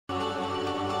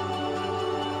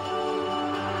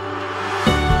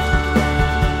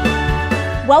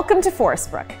Welcome to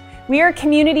Forest Brook. We are a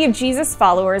community of Jesus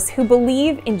followers who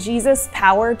believe in Jesus'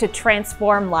 power to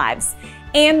transform lives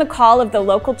and the call of the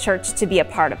local church to be a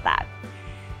part of that.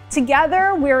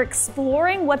 Together, we're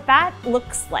exploring what that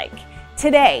looks like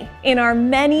today in our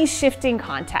many shifting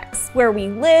contexts where we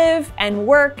live and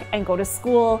work and go to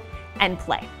school and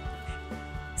play.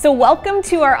 So welcome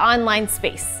to our online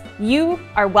space. You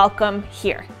are welcome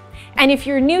here. And if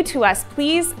you're new to us,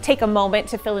 please take a moment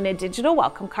to fill in a digital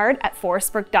welcome card at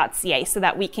forestbrook.ca so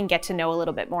that we can get to know a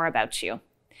little bit more about you.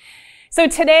 So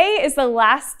today is the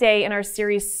last day in our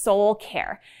series Soul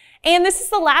Care. And this is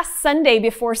the last Sunday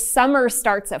before summer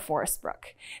starts at Forest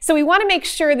Brook. So we want to make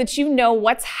sure that you know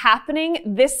what's happening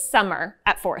this summer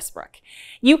at Forest Brook.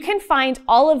 You can find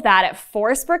all of that at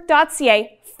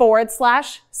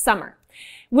forestbrook.ca/summer.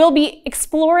 We'll be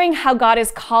exploring how God is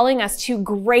calling us to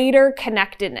greater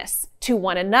connectedness to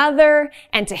one another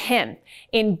and to Him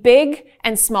in big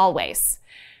and small ways.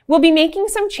 We'll be making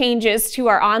some changes to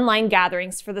our online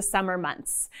gatherings for the summer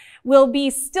months. We'll be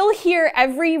still here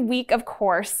every week, of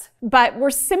course, but we're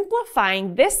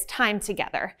simplifying this time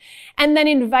together and then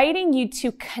inviting you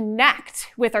to connect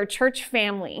with our church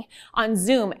family on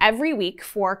Zoom every week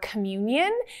for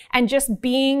communion and just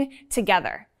being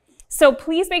together. So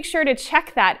please make sure to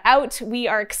check that out. We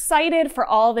are excited for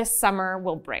all this summer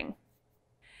will bring.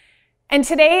 And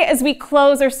today, as we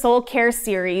close our Soul Care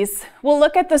series, we'll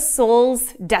look at the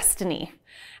soul's destiny.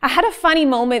 I had a funny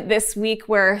moment this week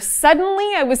where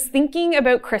suddenly I was thinking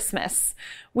about Christmas.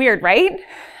 Weird, right?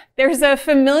 There's a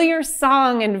familiar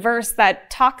song and verse that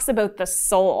talks about the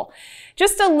soul,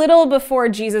 just a little before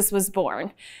Jesus was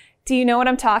born. Do you know what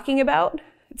I'm talking about?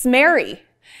 It's Mary.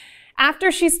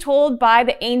 After she's told by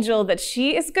the angel that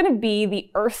she is going to be the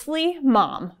earthly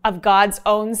mom of God's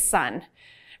own son,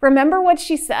 remember what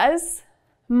she says?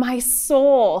 My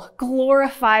soul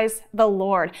glorifies the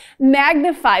Lord,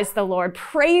 magnifies the Lord,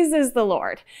 praises the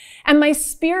Lord, and my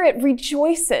spirit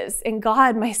rejoices in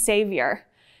God, my Savior.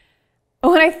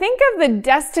 When I think of the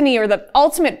destiny or the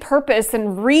ultimate purpose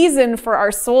and reason for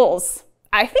our souls,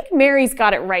 I think Mary's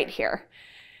got it right here.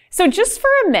 So just for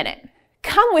a minute,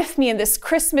 come with me in this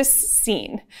Christmas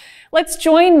scene. Let's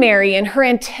join Mary in her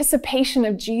anticipation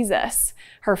of Jesus,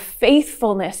 her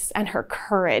faithfulness and her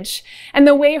courage, and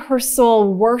the way her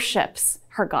soul worships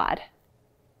her God.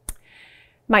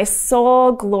 My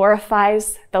soul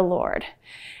glorifies the Lord,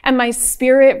 and my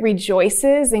spirit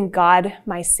rejoices in God,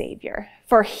 my Savior,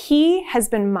 for He has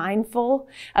been mindful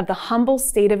of the humble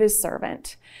state of His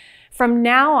servant. From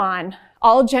now on,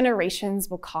 all generations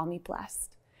will call me blessed.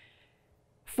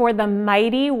 For the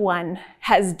Mighty One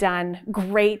has done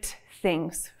great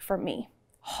things for me.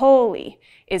 Holy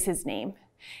is His name.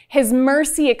 His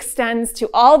mercy extends to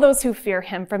all those who fear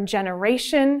Him from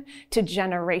generation to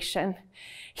generation.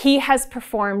 He has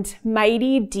performed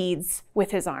mighty deeds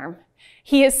with His arm.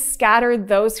 He has scattered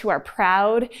those who are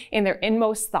proud in their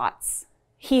inmost thoughts.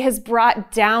 He has brought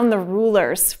down the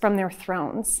rulers from their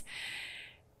thrones,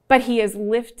 but He has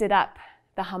lifted up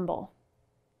the humble.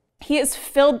 He has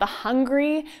filled the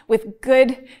hungry with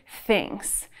good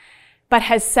things, but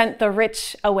has sent the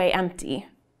rich away empty.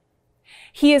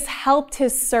 He has helped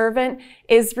His servant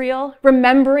Israel,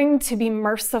 remembering to be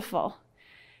merciful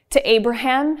to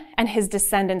Abraham and his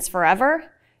descendants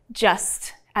forever,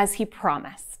 just as He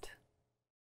promised.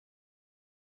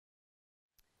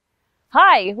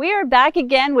 Hi, we are back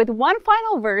again with one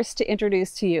final verse to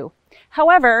introduce to you.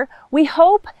 However, we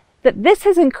hope that this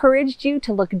has encouraged you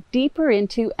to look deeper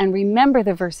into and remember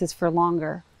the verses for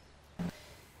longer.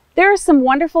 There are some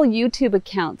wonderful YouTube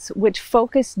accounts which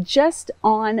focus just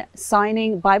on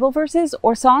signing Bible verses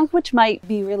or songs which might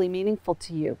be really meaningful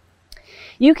to you.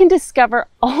 You can discover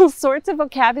all sorts of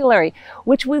vocabulary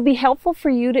which will be helpful for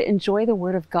you to enjoy the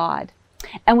Word of God.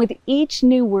 And with each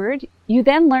new word, you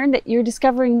then learn that you're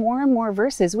discovering more and more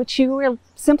verses which you will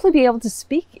simply be able to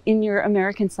speak in your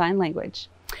American Sign Language.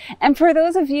 And for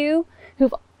those of you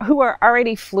who are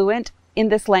already fluent in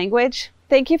this language,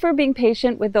 thank you for being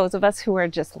patient with those of us who are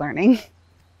just learning.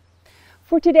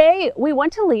 For today, we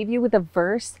want to leave you with a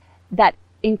verse that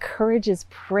encourages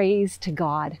praise to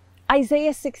God.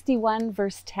 Isaiah 61,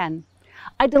 verse 10.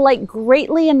 I delight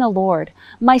greatly in the Lord.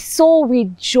 My soul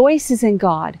rejoices in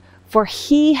God, for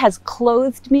He has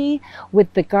clothed me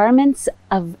with the garments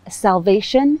of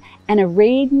salvation and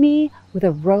arrayed me with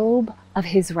a robe of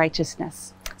His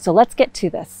righteousness. So let's get to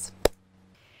this.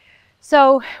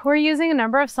 So we're using a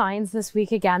number of signs this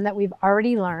week again that we've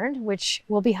already learned, which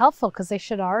will be helpful because they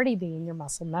should already be in your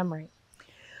muscle memory.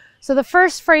 So the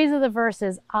first phrase of the verse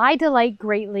is, I delight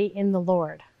greatly in the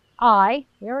Lord. We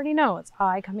already know it's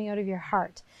I coming out of your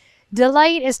heart.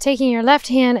 Delight is taking your left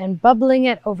hand and bubbling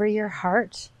it over your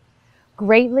heart.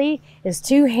 Greatly is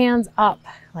 2 hands up,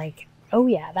 like, oh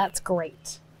yeah, that's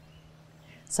great.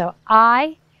 So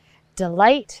I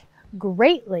delight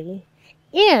greatly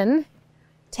in,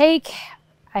 take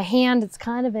a hand that's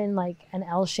kind of in like an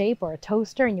L shape or a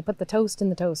toaster, and you put the toast in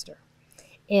the toaster.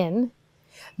 In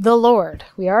the Lord.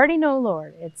 We already know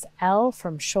Lord. It's L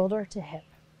from shoulder to hip.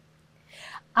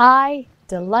 I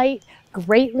delight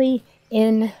greatly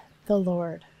in the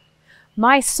Lord.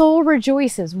 My soul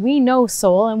rejoices. We know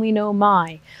soul and we know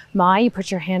my. My, you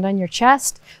put your hand on your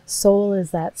chest. Soul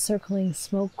is that circling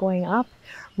smoke going up.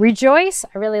 Rejoice,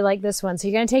 I really like this one. So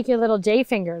you're going to take your little J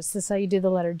fingers. This is how you do the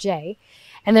letter J.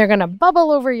 And they're going to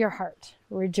bubble over your heart.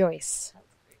 Rejoice.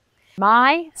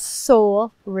 My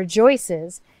soul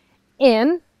rejoices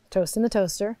in, toast in the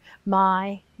toaster,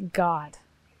 my God.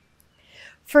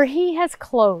 For he has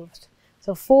clothed.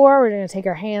 So 4, we're going to take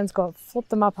our hands, go flip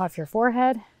them up off your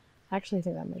forehead. Actually, I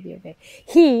think that might be okay.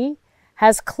 He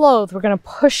has clothed. We're going to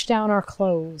push down our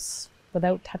clothes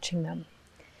without touching them.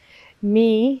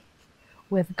 Me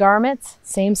with garments,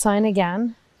 same sign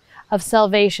again, of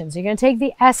salvation. So you're going to take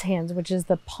the S hands, which is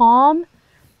the palm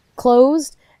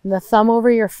closed and the thumb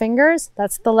over your fingers.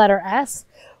 That's the letter S.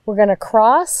 We're going to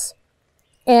cross.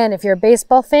 And if you're a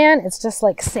baseball fan, it's just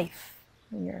like safe.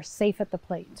 And you're safe at the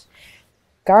plate.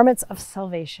 Garments of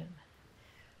salvation.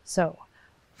 So,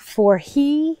 for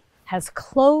he has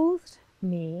clothed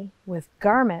me with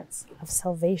garments of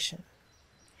salvation.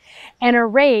 And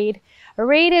arrayed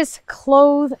is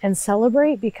clothe and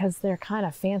celebrate because they're kind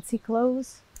of fancy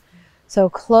clothes. So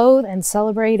clothe and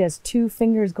celebrate is 2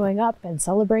 fingers going up and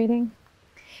celebrating.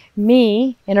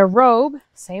 Me in a robe,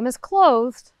 same as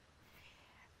clothed,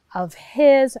 of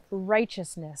his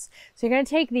righteousness. So you're going to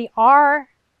take the R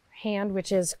hand,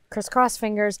 which is crisscross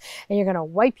fingers, and you're going to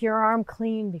wipe your arm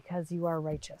clean because you are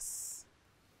righteous.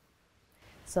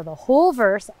 So the whole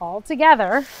verse all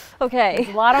together. Okay.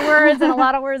 A lot of words and a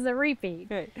lot of words that repeat.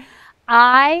 Right.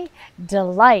 I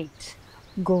delight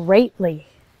greatly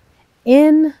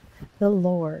in the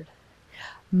Lord.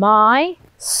 My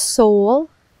soul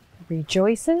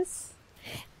rejoices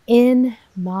in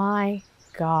my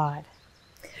God.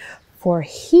 For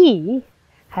he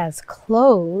has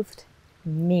clothed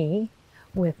me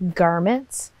with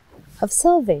garments of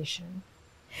salvation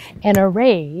and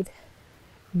arrayed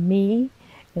me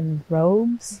in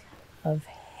robes of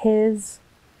his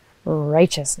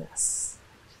righteousness.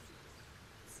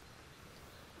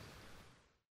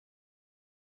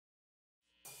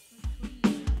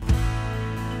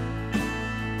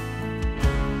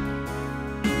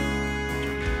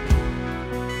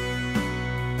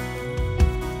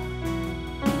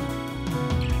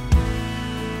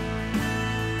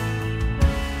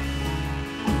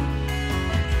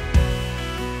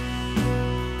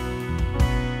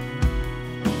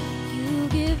 You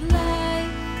give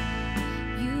life,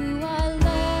 you are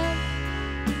love,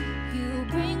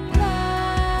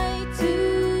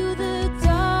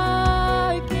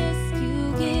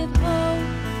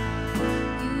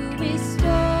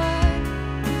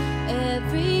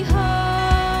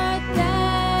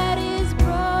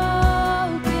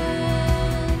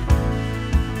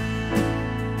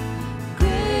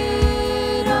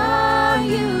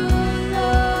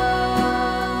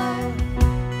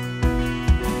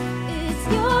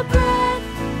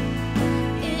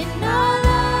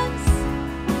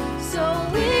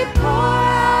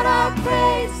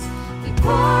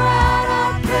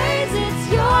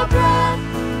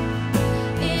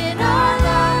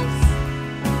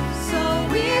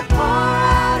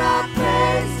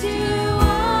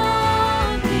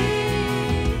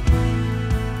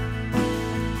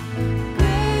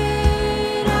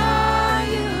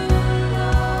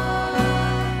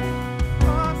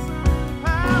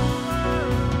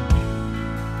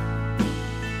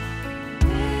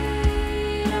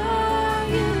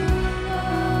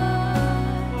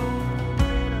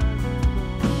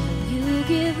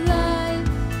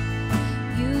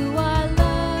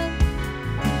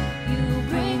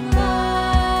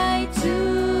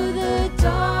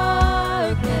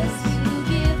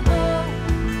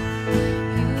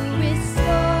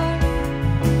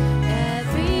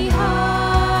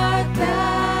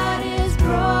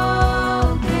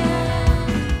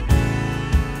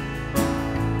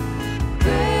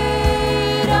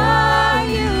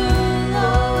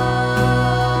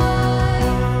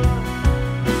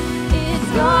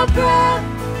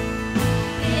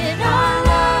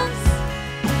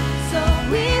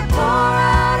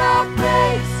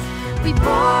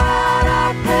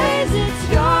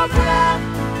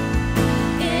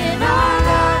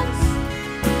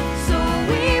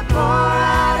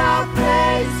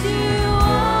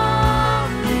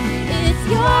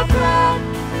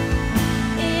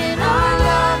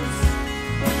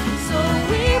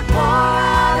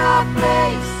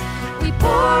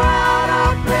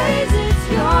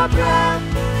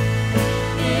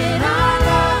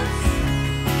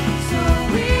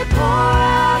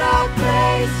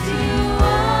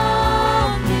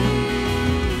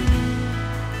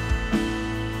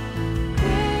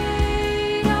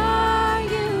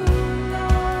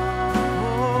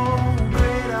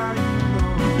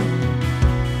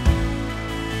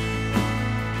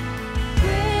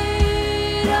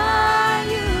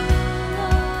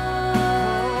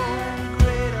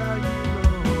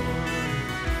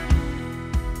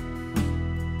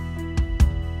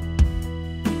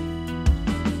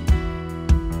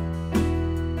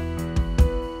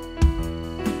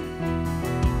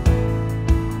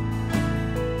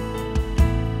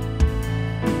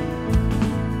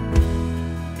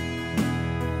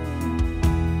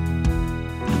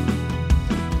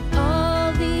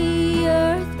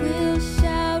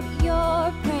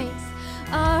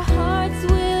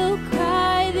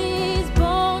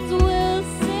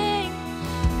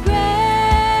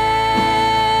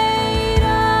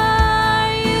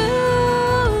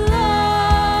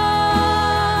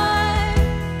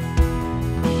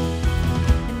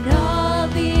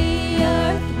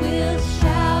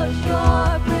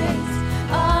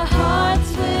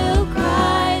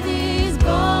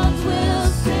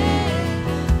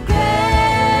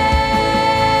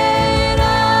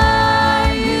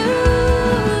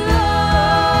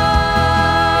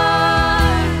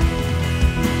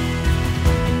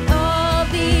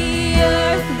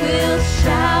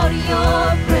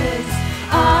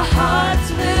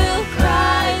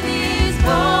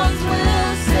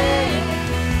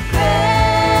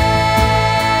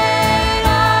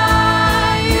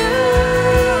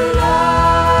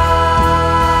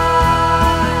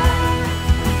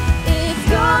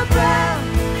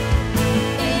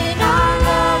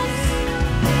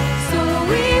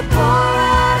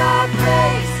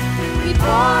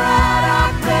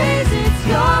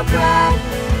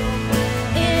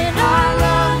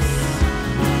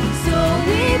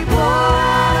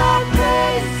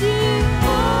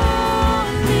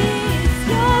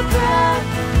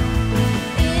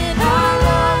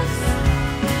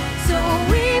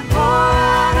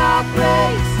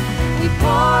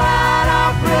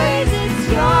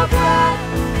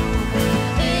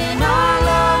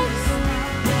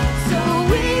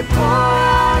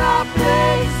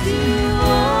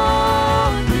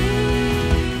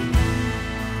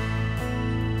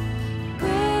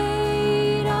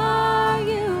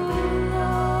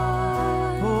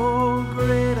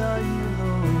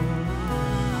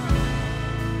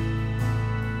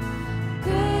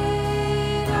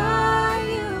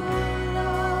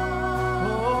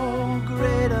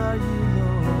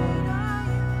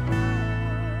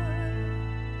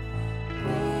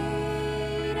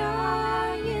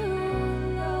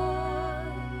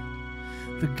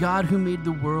 God who made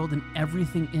the world and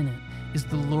everything in it is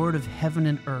the Lord of heaven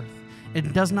and earth,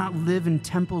 and does not live in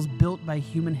temples built by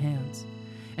human hands.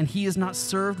 And he is not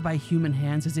served by human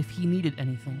hands as if he needed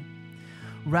anything.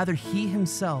 Rather, he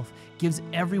himself gives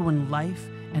everyone life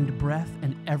and breath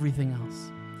and everything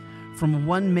else. From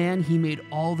one man he made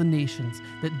all the nations,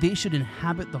 that they should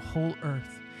inhabit the whole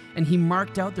earth. And he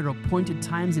marked out their appointed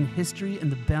times in history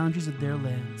and the boundaries of their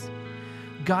lands.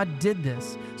 God did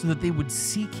this so that they would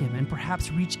seek him and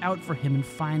perhaps reach out for him and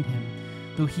find him,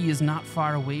 though he is not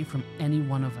far away from any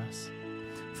one of us.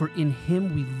 For in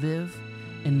him we live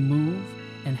and move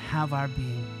and have our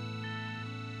being.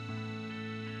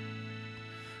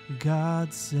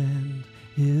 God sent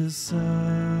his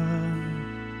Son.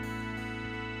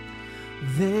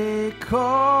 They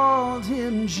called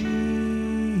him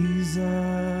Jesus.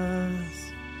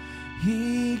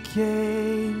 He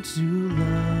came to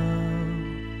love,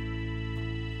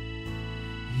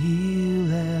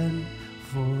 heal and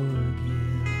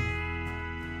forgive.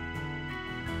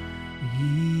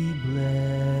 He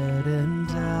bled and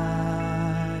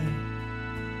died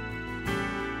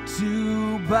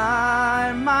to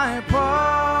buy my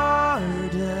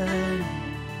pardon.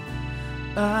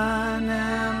 An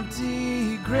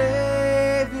empty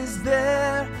grave is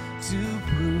there to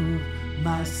prove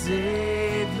my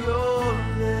Savior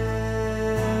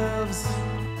lives.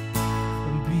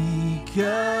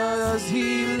 Because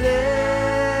he lives,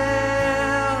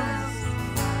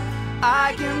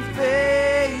 I can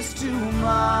face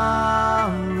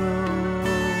tomorrow.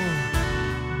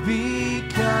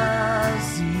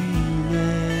 Because he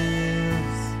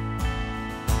lives,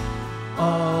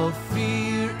 all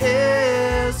fear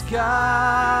is gone.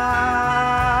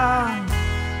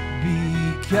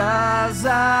 Because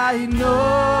I know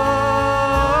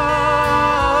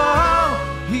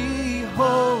he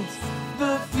holds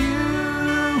the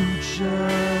future,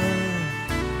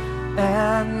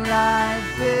 and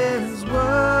life is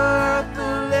worth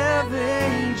the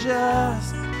living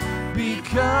just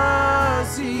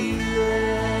because he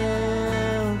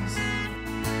lives.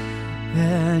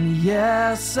 And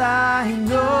yes, I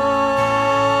know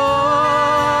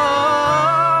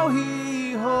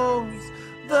he holds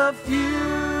the future,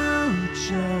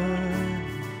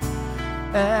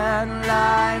 and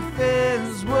life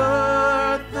is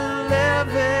worth the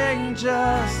living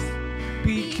just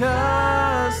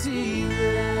because he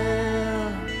lives.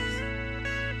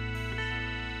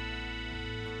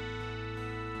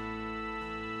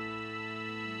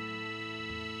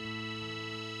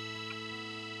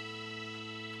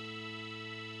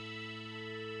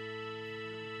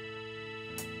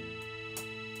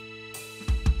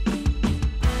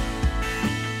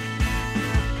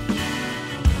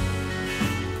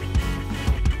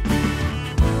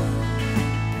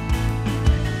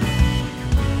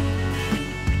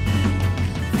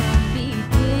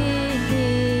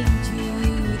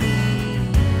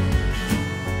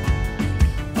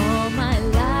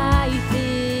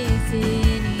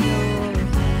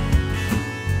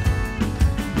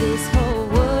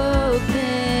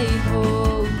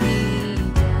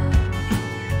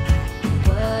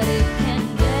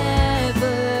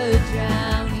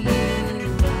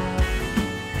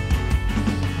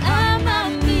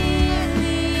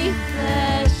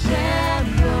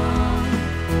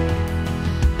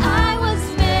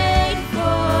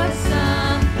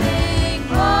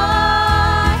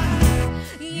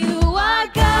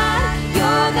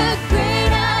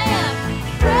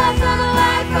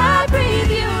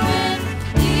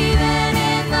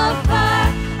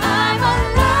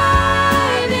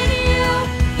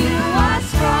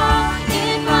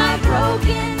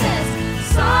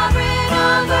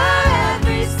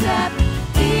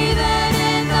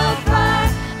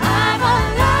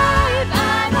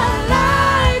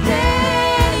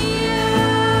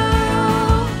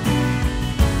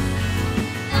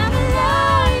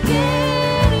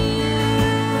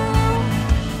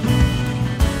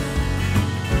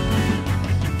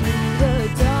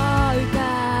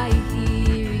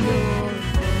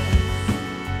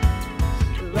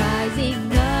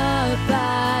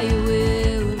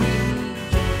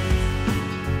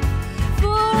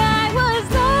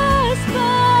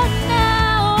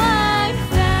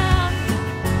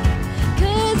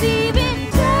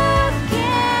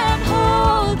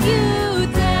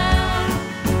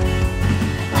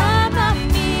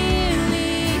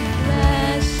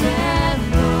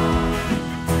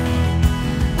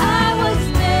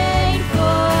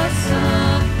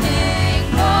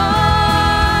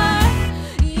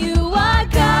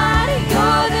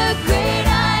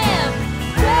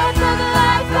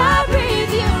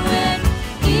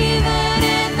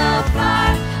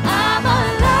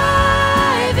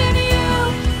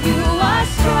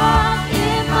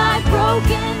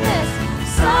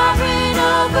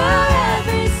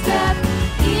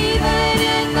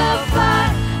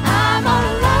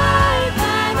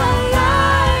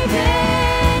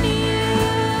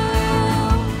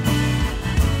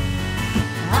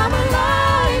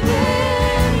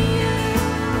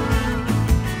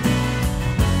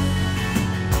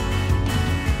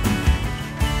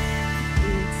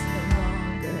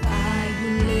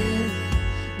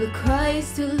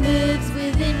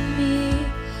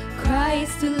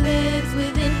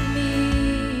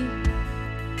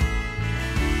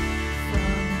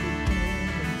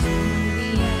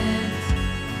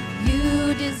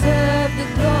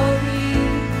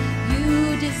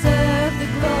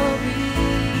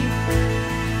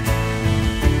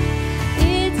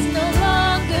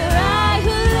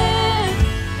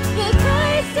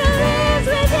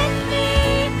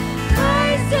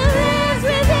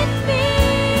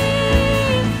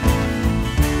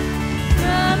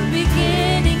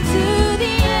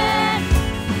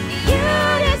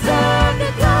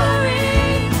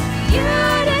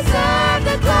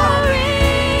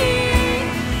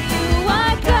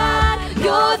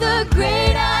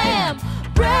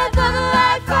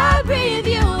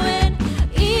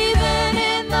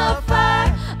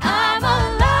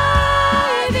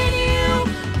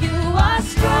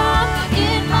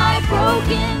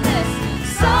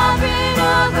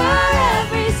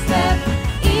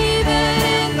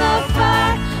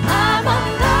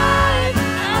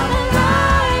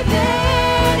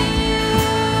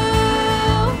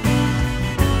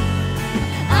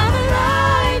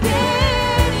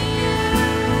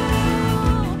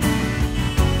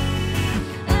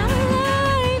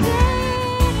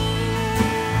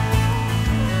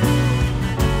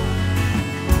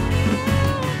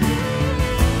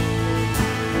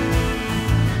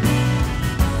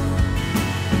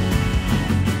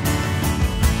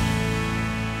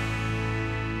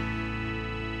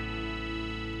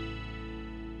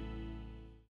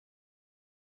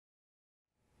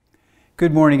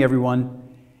 Good morning, everyone.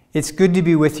 It's good to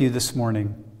be with you this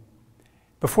morning.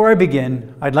 Before I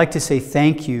begin, I'd like to say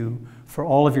thank you for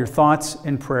all of your thoughts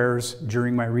and prayers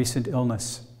during my recent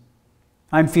illness.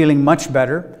 I'm feeling much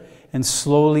better and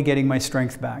slowly getting my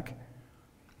strength back.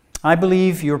 I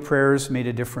believe your prayers made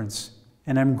a difference,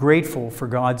 and I'm grateful for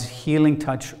God's healing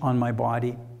touch on my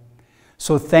body.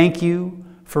 So thank you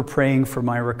for praying for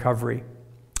my recovery.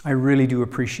 I really do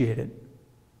appreciate it.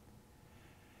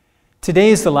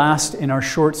 Today is the last in our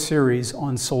short series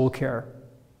on soul care.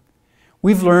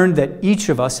 We've learned that each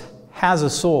of us has a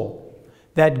soul,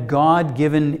 that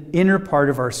God-given inner part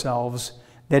of ourselves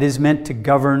that is meant to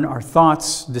govern our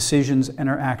thoughts, decisions, and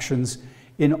our actions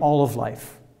in all of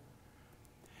life.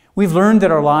 We've learned that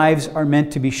our lives are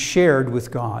meant to be shared with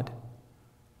God,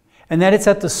 and that it's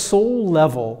at the soul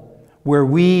level where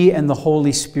we and the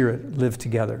Holy Spirit live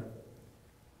together.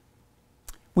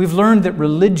 We've learned that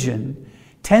religion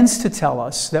tends to tell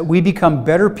us that we become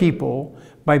better people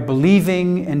by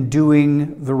believing and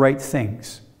doing the right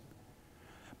things.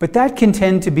 But that can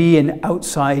tend to be an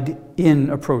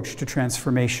outside-in approach to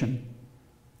transformation.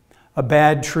 A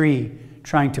bad tree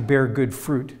trying to bear good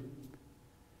fruit.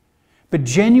 But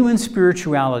genuine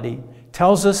spirituality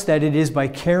tells us that it is by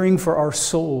caring for our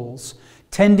souls,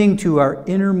 tending to our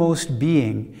innermost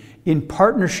being, in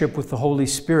partnership with the Holy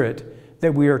Spirit,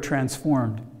 that we are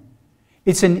transformed.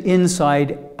 It's an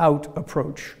inside-out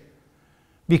approach,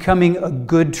 becoming a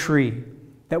good tree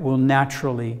that will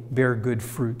naturally bear good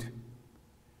fruit.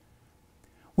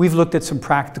 We've looked at some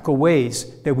practical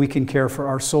ways that we can care for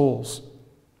our souls.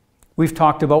 We've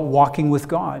talked about walking with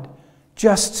God,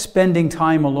 just spending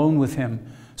time alone with Him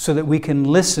so that we can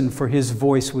listen for His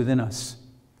voice within us.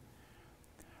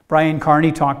 Brian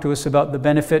Carney talked to us about the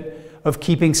benefit of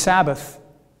keeping Sabbath,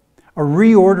 a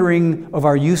reordering of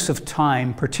our use of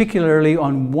time, particularly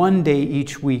on one day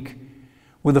each week,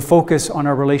 with a focus on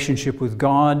our relationship with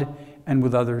God and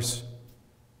with others.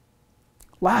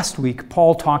 Last week,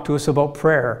 Paul talked to us about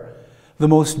prayer, the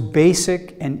most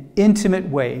basic and intimate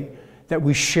way that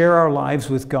we share our lives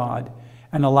with God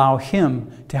and allow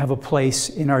Him to have a place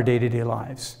in our day-to-day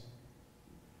lives.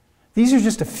 These are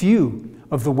just a few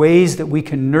of the ways that we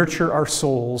can nurture our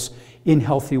souls in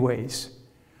healthy ways.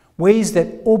 Ways that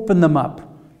open them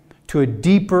up to a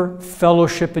deeper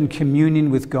fellowship and communion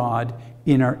with God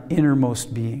in our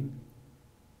innermost being.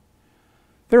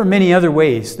 There are many other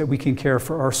ways that we can care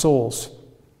for our souls.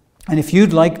 And if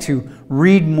you'd like to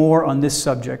read more on this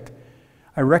subject,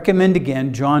 I recommend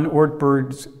again John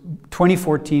Ortberg's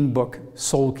 2014 book,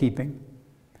 Soul Keeping.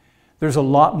 There's a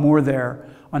lot more there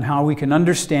on how we can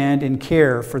understand and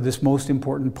care for this most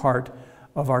important part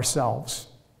of ourselves.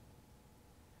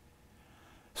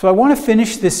 So I want to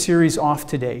finish this series off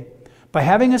today by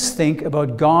having us think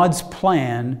about God's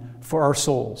plan for our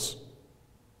souls.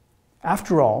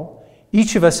 After all,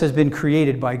 each of us has been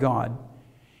created by God.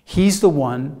 He's the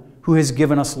one who has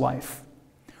given us life,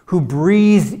 who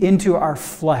breathed into our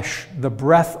flesh the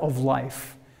breath of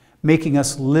life, making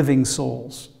us living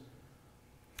souls.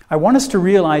 I want us to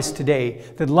realize today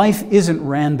that life isn't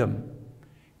random.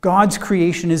 God's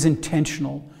creation is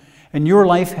intentional, and your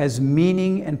life has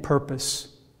meaning and purpose.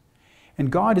 And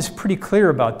God is pretty clear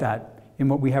about that in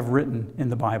what we have written in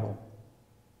the Bible.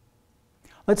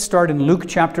 Let's start in Luke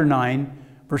chapter 9,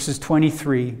 verses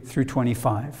 23 through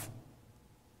 25.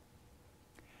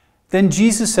 Then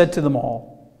Jesus said to them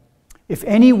all, "If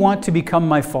any want to become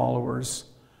my followers,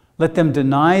 let them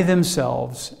deny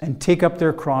themselves and take up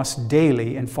their cross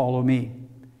daily and follow me.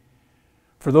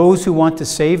 For those who want to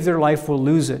save their life will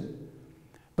lose it,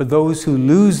 but those who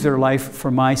lose their life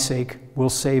for my sake will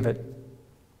save it."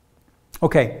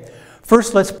 Okay,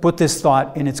 first let's put this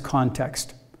thought in its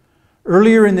context.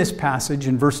 Earlier in this passage,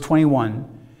 in verse 21,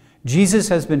 Jesus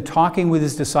has been talking with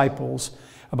His disciples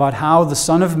about how the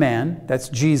Son of Man, that's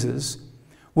Jesus,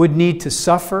 would need to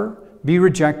suffer, be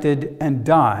rejected, and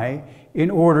die in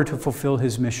order to fulfill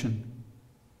His mission.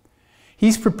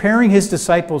 He's preparing His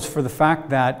disciples for the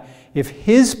fact that if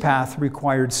His path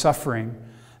required suffering,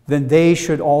 then they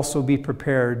should also be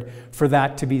prepared for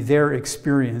that to be their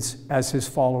experience as His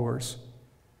followers.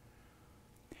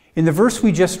 In the verse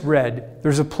we just read,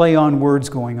 there's a play on words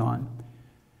going on.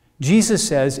 Jesus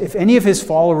says, if any of His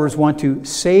followers want to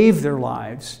save their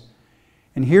lives,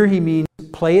 and here He means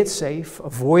play it safe,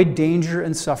 avoid danger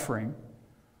and suffering,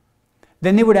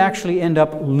 then they would actually end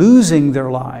up losing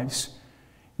their lives,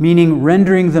 meaning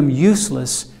rendering them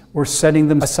useless or setting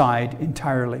them aside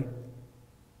entirely.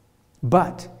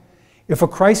 But if a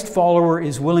Christ follower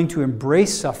is willing to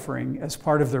embrace suffering as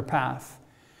part of their path,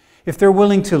 if they're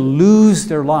willing to lose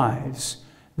their lives,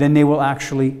 then they will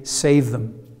actually save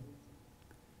them.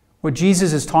 What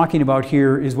Jesus is talking about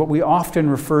here is what we often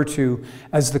refer to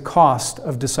as the cost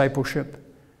of discipleship.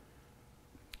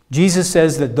 Jesus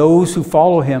says that those who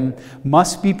follow him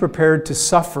must be prepared to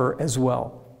suffer as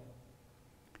well.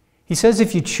 He says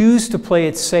if you choose to play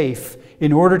it safe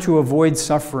in order to avoid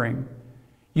suffering,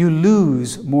 you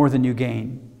lose more than you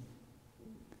gain.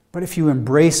 But if you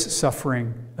embrace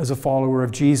suffering as a follower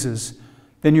of Jesus,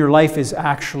 then your life is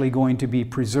actually going to be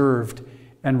preserved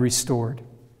and restored.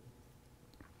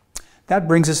 That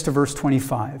brings us to verse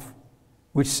 25,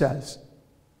 which says,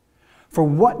 "For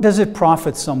what does it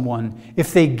profit someone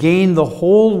if they gain the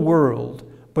whole world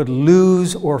but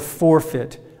lose or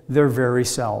forfeit their very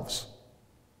selves?"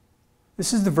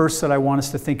 This is the verse that I want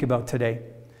us to think about today.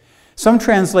 Some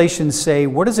translations say,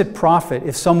 what does it profit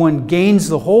if someone gains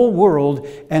the whole world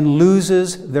and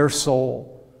loses their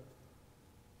soul?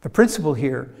 The principle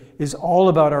here is all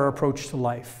about our approach to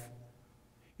life.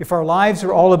 If our lives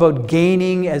are all about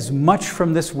gaining as much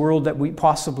from this world that we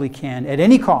possibly can at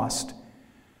any cost,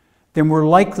 then we're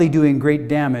likely doing great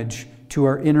damage to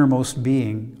our innermost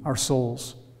being, our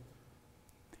souls.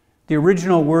 The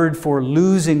original word for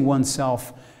losing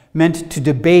oneself meant to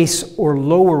debase or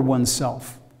lower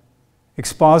oneself.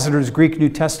 Expositors' Greek New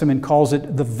Testament calls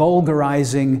it the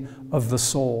vulgarizing of the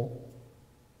soul.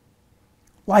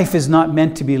 Life is not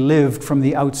meant to be lived from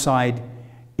the outside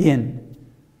in.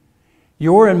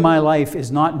 Your and my life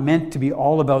is not meant to be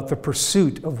all about the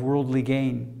pursuit of worldly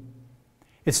gain.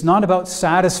 It's not about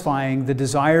satisfying the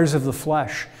desires of the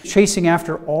flesh, chasing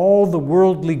after all the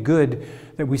worldly good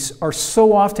that we are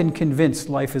so often convinced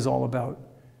life is all about.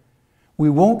 We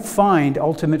won't find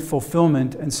ultimate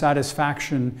fulfillment and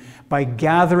satisfaction by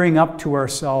gathering up to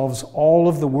ourselves all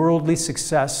of the worldly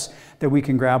success that we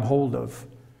can grab hold of.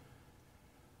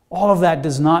 All of that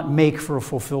does not make for a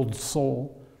fulfilled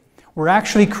soul. We're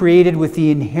actually created with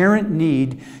the inherent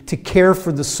need to care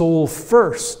for the soul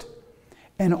first,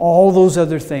 and all those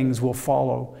other things will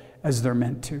follow as they're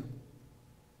meant to.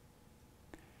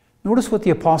 Notice what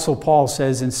the Apostle Paul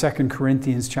says in 2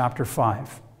 Corinthians chapter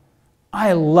 5.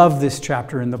 I love this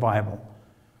chapter in the Bible.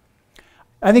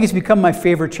 I think it's become my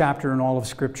favorite chapter in all of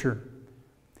Scripture.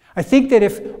 I think that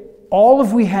if all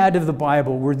of we had of the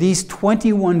Bible were these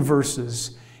 21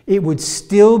 verses, it would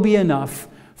still be enough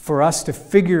for us to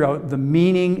figure out the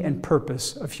meaning and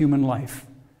purpose of human life.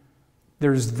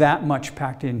 There's that much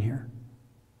packed in here.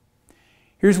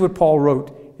 Here's what Paul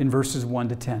wrote in verses 1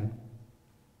 to 10.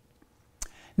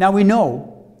 Now we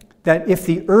know that if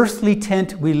the earthly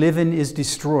tent we live in is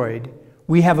destroyed,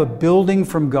 we have a building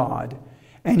from God,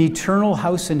 an eternal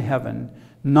house in heaven,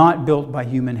 not built by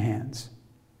human hands.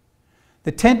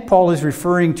 The tent Paul is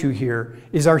referring to here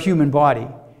is our human body,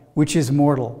 which is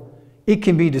mortal. It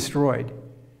can be destroyed,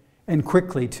 and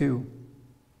quickly too.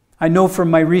 I know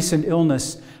from my recent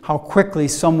illness how quickly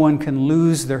someone can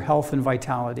lose their health and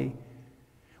vitality.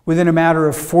 Within a matter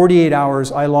of 48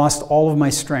 hours, I lost all of my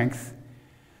strength,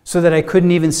 so that I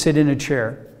couldn't even sit in a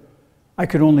chair. I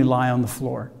could only lie on the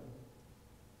floor.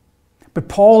 But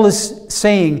Paul is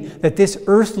saying that this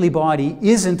earthly body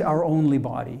isn't our only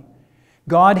body.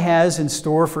 God has in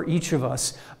store for each of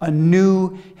us a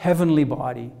new heavenly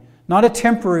body, not a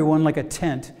temporary one like a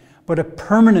tent, but a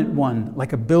permanent one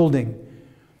like a building,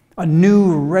 a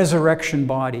new resurrection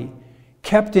body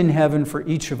kept in heaven for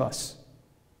each of us.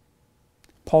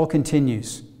 Paul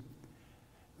continues,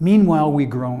 "Meanwhile we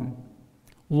groan,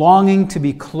 longing to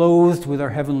be clothed with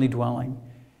our heavenly dwelling.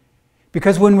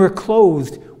 Because when we're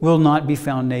clothed, we'll not be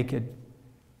found naked.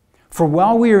 For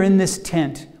while we are in this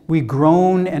tent, we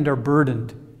groan and are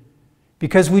burdened,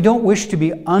 because we don't wish to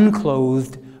be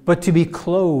unclothed, but to be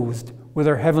clothed with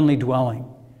our heavenly dwelling,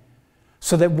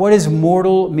 so that what is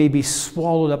mortal may be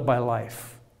swallowed up by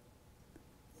life."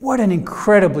 What an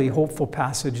incredibly hopeful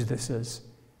passage this is.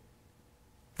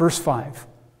 Verse 5.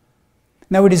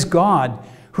 "Now it is God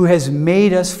who has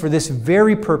made us for this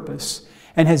very purpose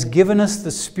and has given us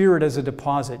the Spirit as a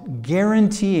deposit,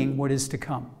 guaranteeing what is to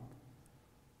come.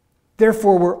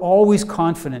 Therefore, we're always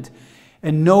confident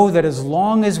and know that as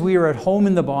long as we are at home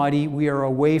in the body, we are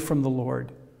away from the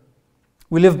Lord.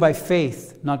 We live by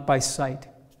faith, not by sight.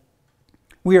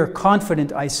 We are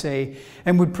confident, I say,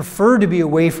 and would prefer to be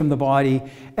away from the body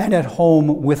and at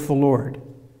home with the Lord.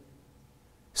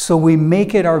 So we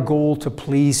make it our goal to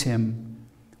please Him,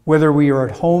 whether we are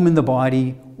at home in the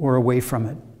body or away from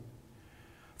it.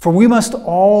 For we must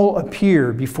all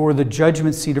appear before the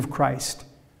judgment seat of Christ,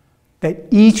 that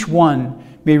each one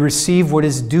may receive what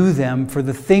is due them for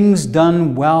the things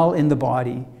done well in the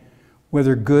body,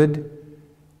 whether good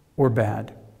or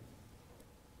bad."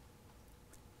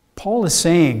 Paul is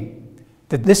saying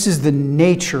that this is the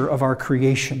nature of our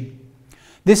creation,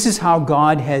 This is how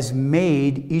God has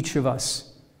made each of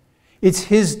us. It's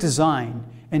His design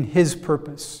and His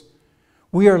purpose.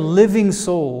 We are living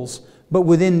souls, but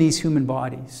within these human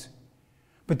bodies.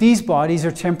 But these bodies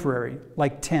are temporary,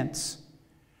 like tents.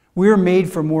 We are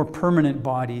made for more permanent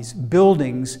bodies,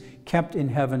 buildings kept in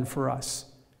heaven for us.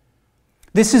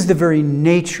 This is the very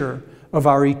nature of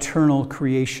our eternal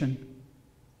creation.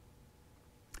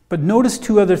 But notice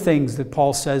two other things that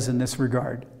Paul says in this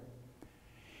regard.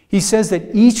 He says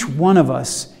that each one of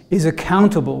us is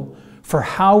accountable for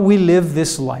how we live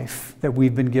this life that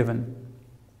we've been given.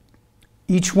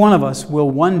 Each one of us will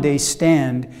one day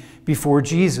stand before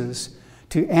Jesus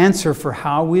to answer for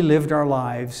how we lived our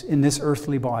lives in this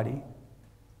earthly body.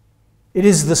 It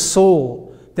is the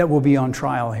soul that will be on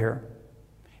trial here.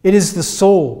 It is the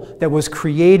soul that was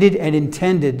created and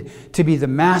intended to be the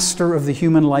master of the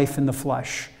human life in the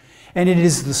flesh. And it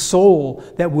is the soul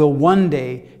that will one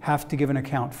day have to give an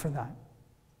account for that.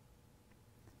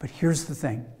 But here's the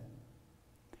thing.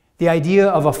 The idea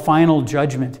of a final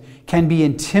judgment can be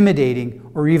intimidating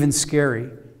or even scary.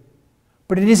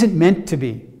 But it isn't meant to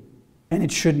be, and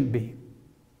it shouldn't be.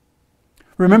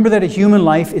 Remember that a human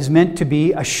life is meant to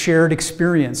be a shared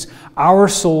experience. Our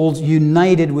souls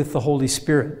united with the Holy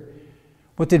Spirit.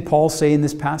 What did Paul say in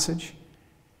this passage?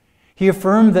 He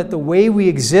affirmed that the way we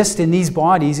exist in these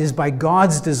bodies is by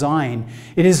God's design.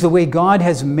 It is the way God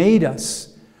has made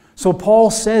us. So Paul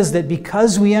says that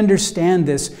because we understand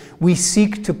this, we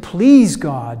seek to please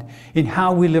God in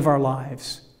how we live our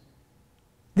lives.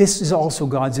 This is also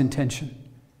God's intention.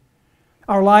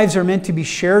 Our lives are meant to be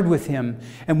shared with Him,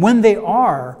 and when they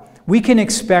are, we can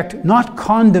expect not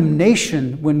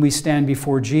condemnation when we stand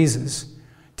before Jesus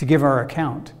to give our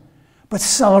account, but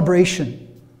celebration.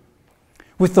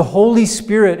 With the Holy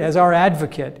Spirit as our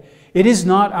advocate, it is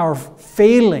not our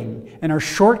failing and our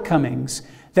shortcomings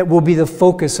that will be the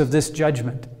focus of this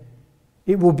judgment.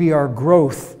 It will be our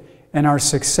growth and our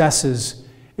successes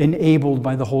enabled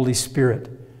by the Holy Spirit.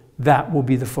 That will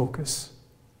be the focus.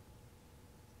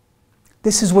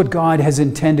 This is what God has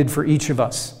intended for each of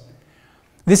us.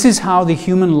 This is how the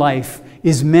human life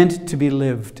is meant to be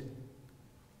lived.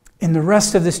 In the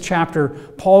rest of this chapter,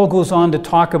 Paul goes on to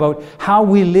talk about how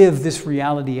we live this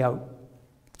reality out.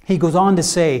 He goes on to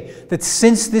say that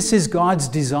since this is God's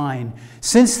design,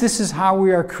 since this is how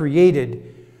we are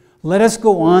created, let us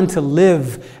go on to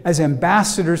live as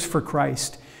ambassadors for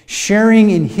Christ, sharing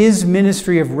in His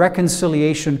ministry of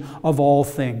reconciliation of all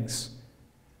things.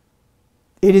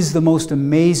 It is the most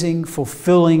amazing,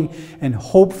 fulfilling, and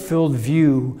hope-filled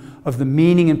view of the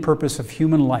meaning and purpose of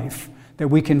human life that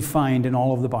we can find in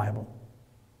all of the Bible.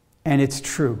 And it's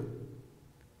true.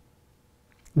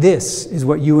 This is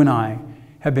what you and I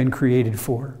have been created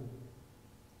for.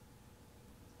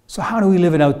 So how do we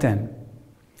live it out then?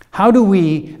 How do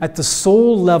we, at the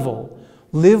soul level,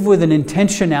 live with an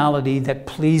intentionality that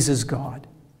pleases God?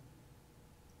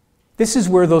 This is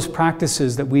where those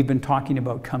practices that we've been talking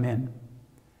about come in.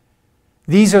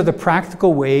 These are the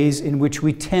practical ways in which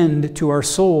we tend to our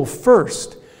soul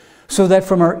first, so that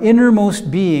from our innermost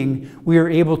being, we are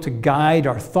able to guide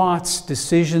our thoughts,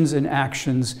 decisions, and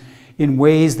actions in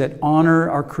ways that honor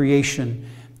our creation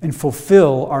and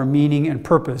fulfill our meaning and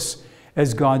purpose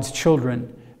as God's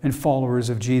children and followers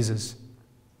of Jesus.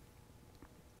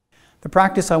 The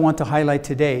practice I want to highlight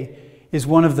today is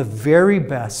one of the very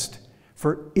best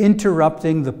for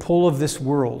interrupting the pull of this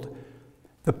world,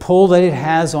 the pull that it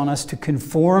has on us to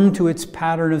conform to its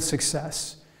pattern of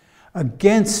success,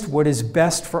 against what is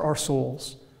best for our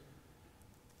souls.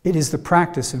 It is the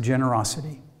practice of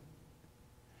generosity.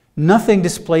 Nothing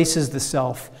displaces the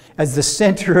self as the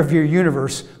center of your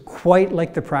universe quite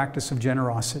like the practice of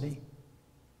generosity.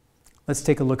 Let's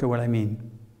take a look at what I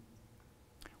mean.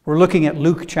 We're looking at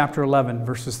Luke chapter 11,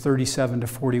 verses 37 to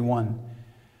 41.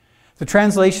 The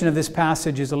translation of this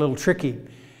passage is a little tricky,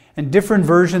 and different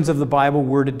versions of the Bible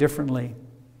word it differently.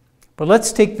 But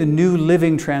let's take the New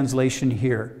Living Translation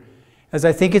here, as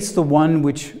I think it's the one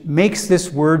which makes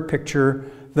this word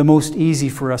picture the most easy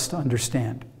for us to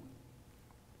understand.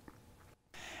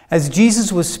 As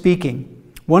Jesus was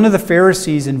speaking, one of the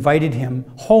Pharisees invited him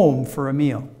home for a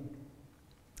meal.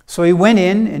 So he went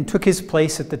in and took his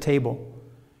place at the table.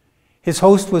 His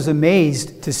host was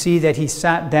amazed to see that he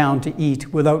sat down to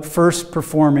eat without first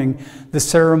performing the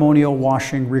ceremonial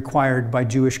washing required by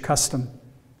Jewish custom.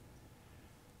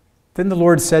 Then the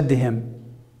Lord said to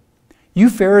him, "You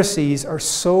Pharisees are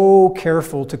so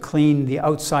careful to clean the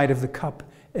outside of the cup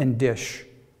and dish.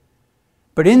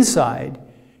 But inside,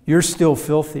 you're still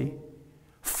filthy,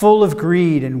 full of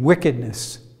greed and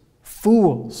wickedness.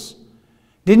 Fools!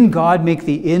 Didn't God make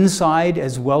the inside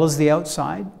as well as the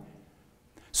outside?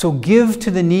 So give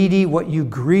to the needy what you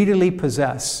greedily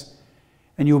possess,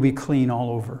 and you'll be clean all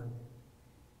over.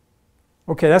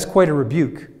 Okay, that's quite a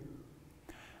rebuke.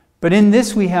 But in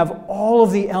this we have all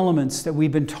of the elements that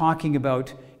we've been talking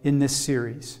about in this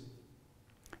series.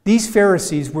 These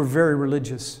Pharisees were very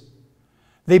religious.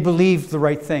 They believed the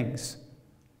right things.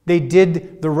 They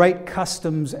did the right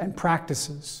customs and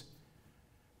practices.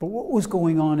 But what was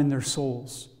going on in their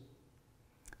souls?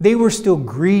 They were still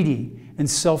greedy and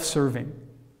self-serving.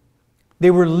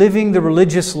 They were living the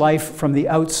religious life from the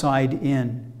outside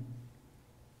in.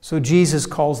 So Jesus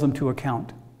calls them to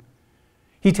account.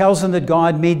 He tells them that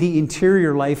God made the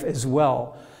interior life as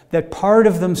well, that part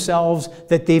of themselves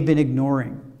that they've been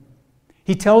ignoring.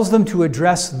 He tells them to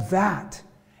address that,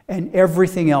 and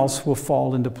everything else will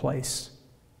fall into place.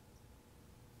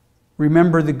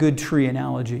 Remember the good tree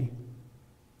analogy.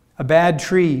 A bad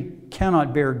tree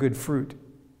cannot bear good fruit.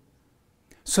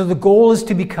 So the goal is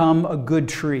to become a good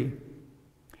tree,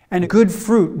 and good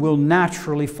fruit will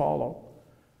naturally follow.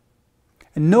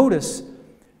 And notice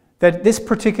that this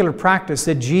particular practice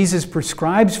that Jesus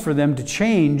prescribes for them to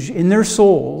change in their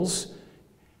souls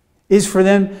is for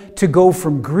them to go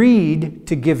from greed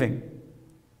to giving.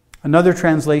 Another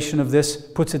translation of this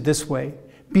puts it this way: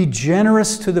 be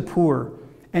generous to the poor,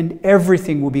 and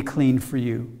everything will be clean for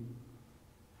you.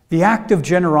 The act of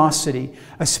generosity,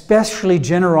 especially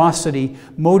generosity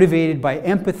motivated by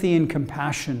empathy and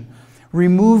compassion,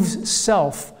 removes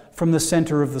self from the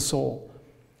center of the soul.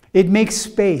 It makes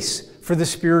space for the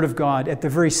Spirit of God at the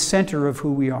very center of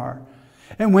who we are.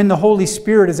 And when the Holy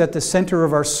Spirit is at the center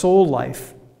of our soul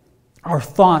life, our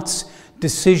thoughts,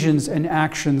 decisions, and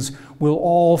actions will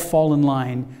all fall in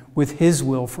line with His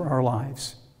will for our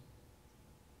lives.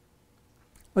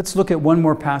 Let's look at one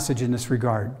more passage in this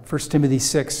regard. 1 Timothy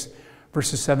 6,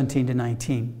 verses 17 to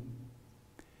 19.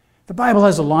 The Bible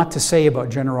has a lot to say about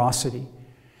generosity.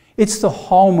 It's the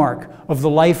hallmark of the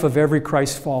life of every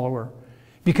Christ follower,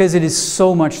 because it is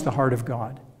so much the heart of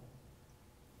God.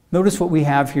 Notice what we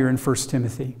have here in 1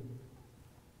 Timothy.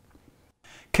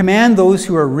 Command those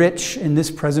who are rich in this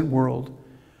present world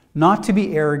not to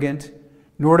be arrogant,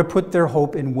 nor to put their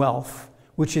hope in wealth,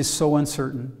 which is so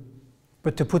uncertain,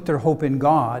 but to put their hope in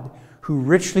God, who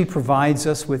richly provides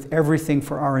us with everything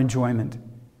for our enjoyment.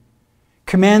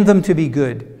 Command them to be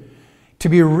good, to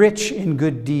be rich in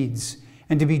good deeds,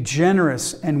 and to be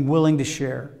generous and willing to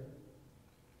share.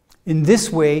 In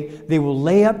this way, they will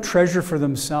lay up treasure for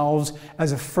themselves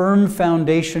as a firm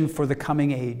foundation for the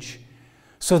coming age,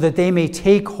 so that they may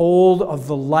take hold of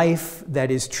the life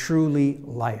that is truly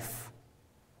life.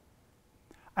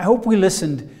 I hope we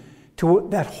listened to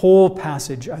that whole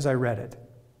passage as I read it.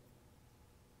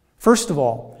 First of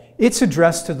all, it's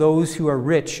addressed to those who are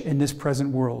rich in this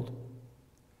present world.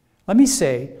 Let me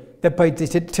say that by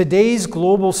today's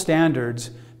global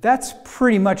standards, that's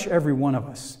pretty much every one of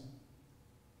us.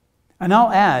 And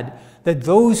I'll add that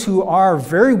those who are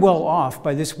very well off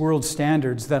by this world's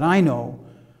standards that I know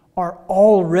are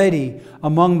already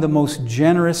among the most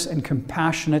generous and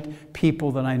compassionate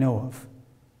people that I know of.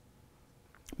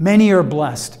 Many are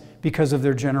blessed because of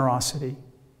their generosity.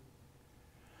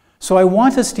 So I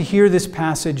want us to hear this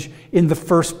passage in the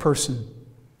first person,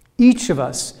 each of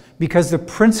us, because the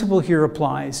principle here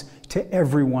applies to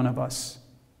every one of us.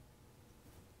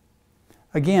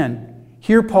 Again,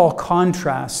 here Paul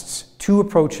contrasts two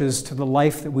approaches to the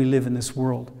life that we live in this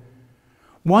world.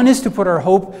 One is to put our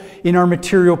hope in our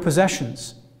material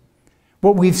possessions,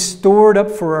 what we've stored up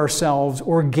for ourselves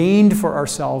or gained for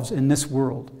ourselves in this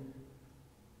world.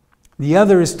 The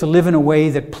other is to live in a way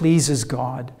that pleases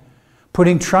God,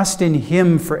 putting trust in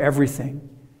Him for everything.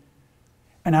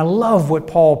 And I love what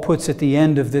Paul puts at the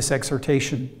end of this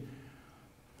exhortation.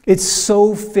 It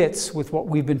so fits with what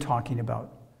we've been talking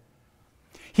about.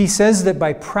 He says that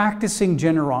by practicing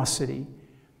generosity,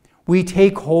 we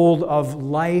take hold of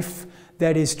life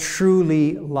that is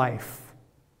truly life.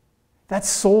 That's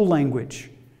soul language.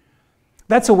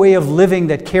 That's a way of living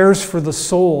that cares for the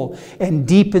soul and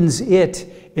deepens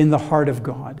it in the heart of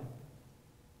God.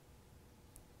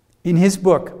 In his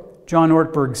book, John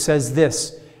Ortberg says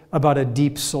this about a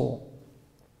deep soul.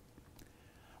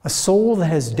 A soul that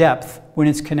has depth when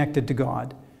it's connected to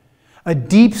God. A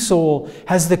deep soul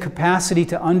has the capacity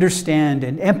to understand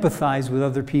and empathize with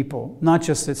other people, not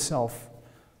just itself.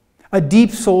 A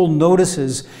deep soul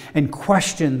notices and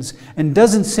questions and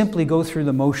doesn't simply go through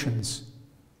the motions.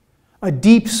 A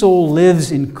deep soul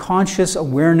lives in conscious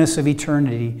awareness of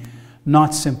eternity,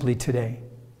 not simply today.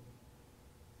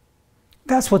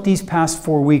 That's what these past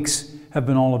 4 weeks have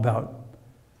been all about.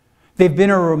 They've been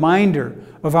a reminder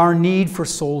of our need for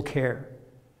soul care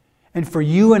and for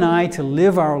you and I to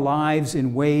live our lives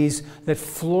in ways that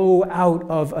flow out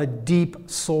of a deep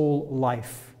soul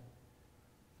life.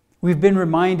 We've been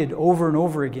reminded over and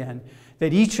over again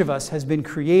that each of us has been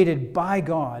created by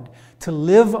God to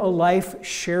live a life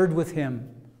shared with Him,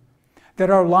 that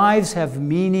our lives have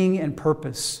meaning and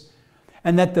purpose,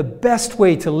 and that the best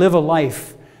way to live a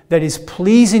life that is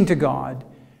pleasing to God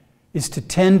is to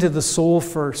tend to the soul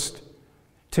first,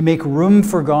 to make room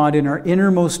for God in our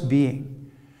innermost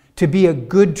being, to be a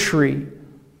good tree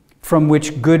from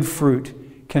which good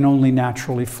fruit can only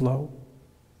naturally flow.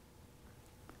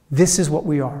 This is what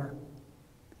we are.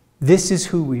 This is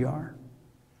who we are.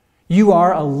 You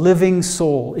are a living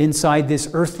soul inside this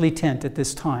earthly tent at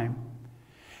this time.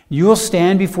 You will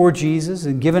stand before Jesus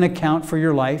and give an account for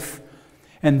your life,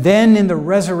 and then in the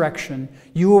resurrection,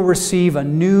 you will receive a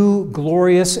new,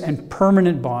 glorious, and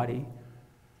permanent body.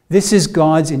 This is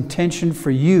God's intention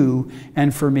for you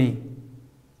and for me.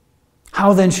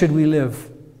 How then should we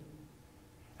live?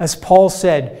 As Paul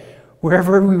said,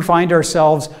 wherever we find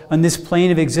ourselves on this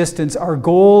plane of existence, our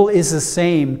goal is the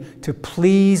same: to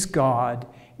please God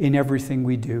in everything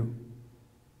we do.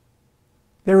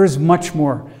 There is much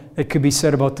more that could be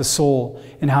said about the soul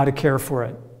and how to care for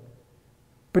it.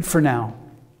 But for now,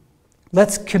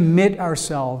 let's commit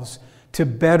ourselves to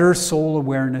better soul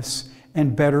awareness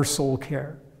and better soul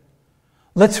care.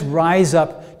 Let's rise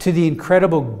up to the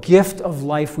incredible gift of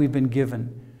life we've been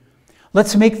given.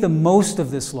 Let's make the most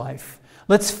of this life.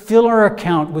 Let's fill our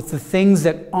account with the things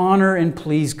that honor and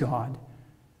please God.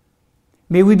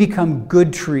 May we become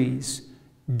good trees,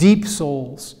 deep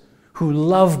souls who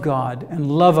love God and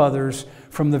love others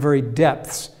from the very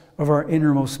depths of our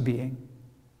innermost being.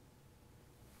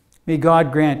 May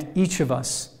God grant each of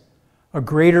us a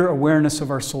greater awareness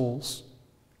of our souls.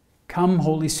 Come,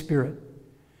 Holy Spirit.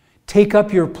 Take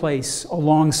up your place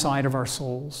alongside of our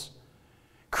souls.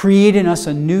 Create in us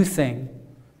a new thing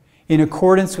in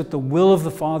accordance with the will of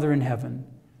the Father in heaven.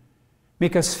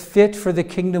 Make us fit for the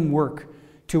kingdom work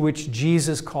to which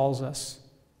Jesus calls us.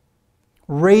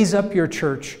 Raise up your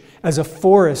church as a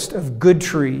forest of good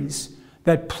trees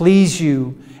that please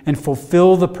you and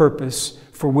fulfill the purpose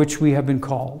for which we have been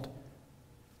called.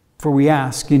 For we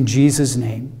ask in Jesus'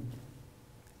 name,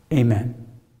 amen.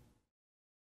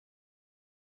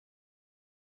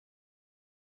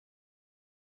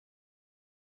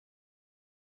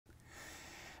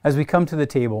 As we come to the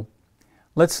table,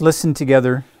 let's listen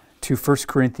together to 1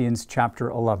 Corinthians chapter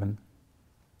 11.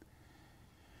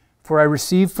 For I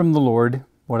received from the Lord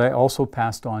what I also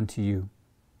passed on to you.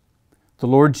 The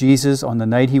Lord Jesus, on the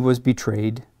night he was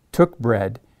betrayed, took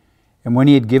bread, and when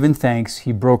he had given thanks,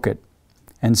 he broke it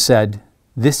and said,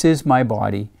 "This is my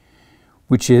body,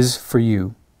 which is for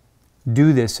you.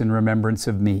 Do this in remembrance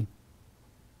of me."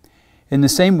 In the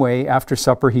same way, after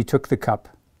supper, he took the cup,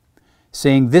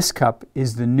 saying, "This cup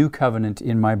is the new covenant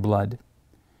in my blood.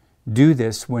 Do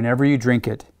this whenever you drink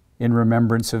it in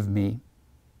remembrance of me.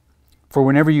 For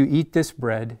whenever you eat this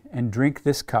bread and drink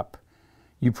this cup,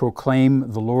 you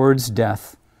proclaim the Lord's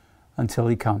death until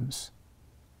he comes."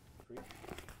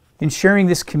 In sharing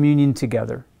this communion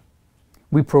together,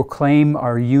 we proclaim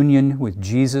our union with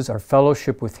Jesus, our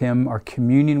fellowship with him, our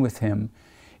communion with him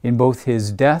in both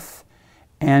his death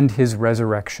and his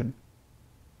resurrection.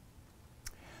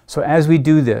 So as we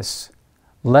do this,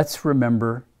 let's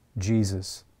remember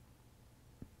Jesus.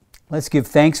 Let's give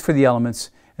thanks for the elements,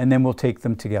 and then we'll take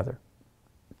them together.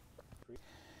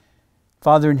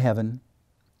 Father in heaven,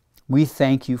 we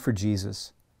thank you for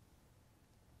Jesus.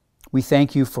 We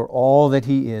thank you for all that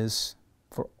he is,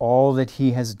 for all that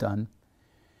he has done,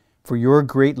 for your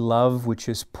great love which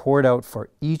is poured out for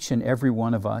each and every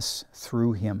one of us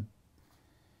through him.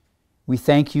 We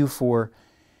thank you for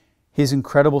his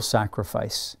incredible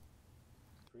sacrifice.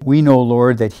 We know,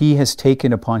 Lord, that he has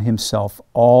taken upon himself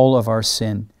all of our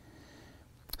sin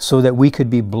so that we could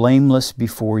be blameless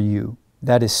before you.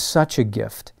 That is such a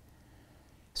gift.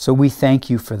 So we thank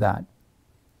you for that.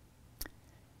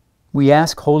 We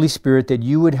ask, Holy Spirit, that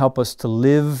you would help us to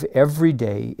live every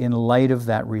day in light of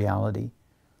that reality.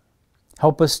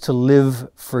 Help us to live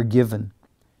forgiven.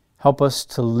 Help us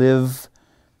to live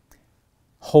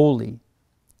holy.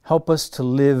 Help us to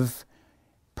live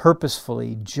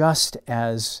purposefully, just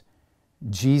as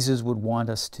Jesus would want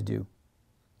us to do.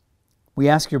 We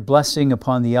ask your blessing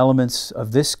upon the elements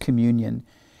of this communion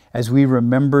as we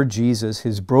remember Jesus,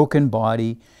 his broken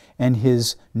body, and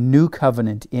his new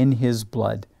covenant in his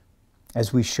blood,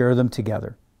 as we share them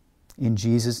together. In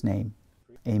Jesus' name,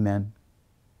 amen.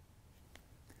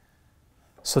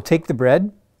 So take the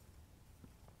bread,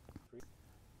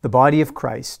 the body of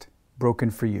Christ,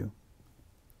 broken for you.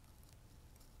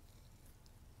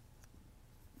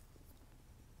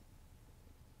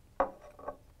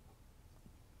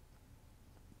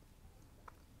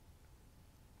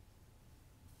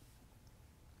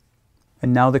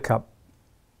 And now the cup.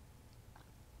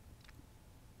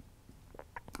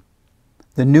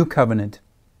 The new covenant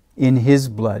in his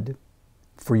blood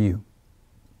for you.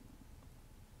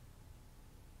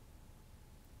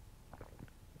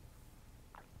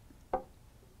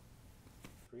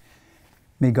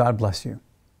 May God bless you.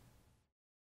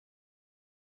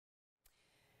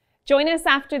 Join us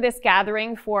after this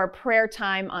gathering for prayer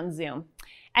time on Zoom.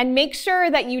 And make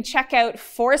sure that you check out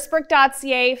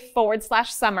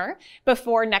forestbrook.ca/summer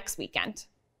before next weekend.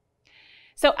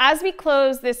 So as we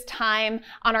close this time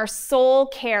on our soul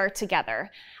care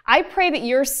together, I pray that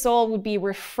your soul would be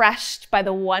refreshed by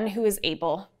the one who is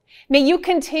able. May you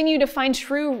continue to find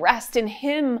true rest in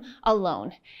him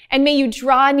alone. And may you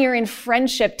draw near in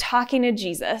friendship, talking to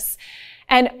Jesus.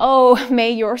 And oh,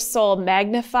 may your soul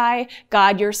magnify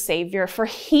God, your Savior, for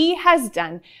he has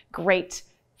done great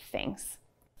things.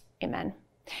 Amen.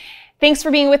 Thanks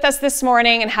for being with us this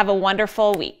morning and have a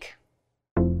wonderful week.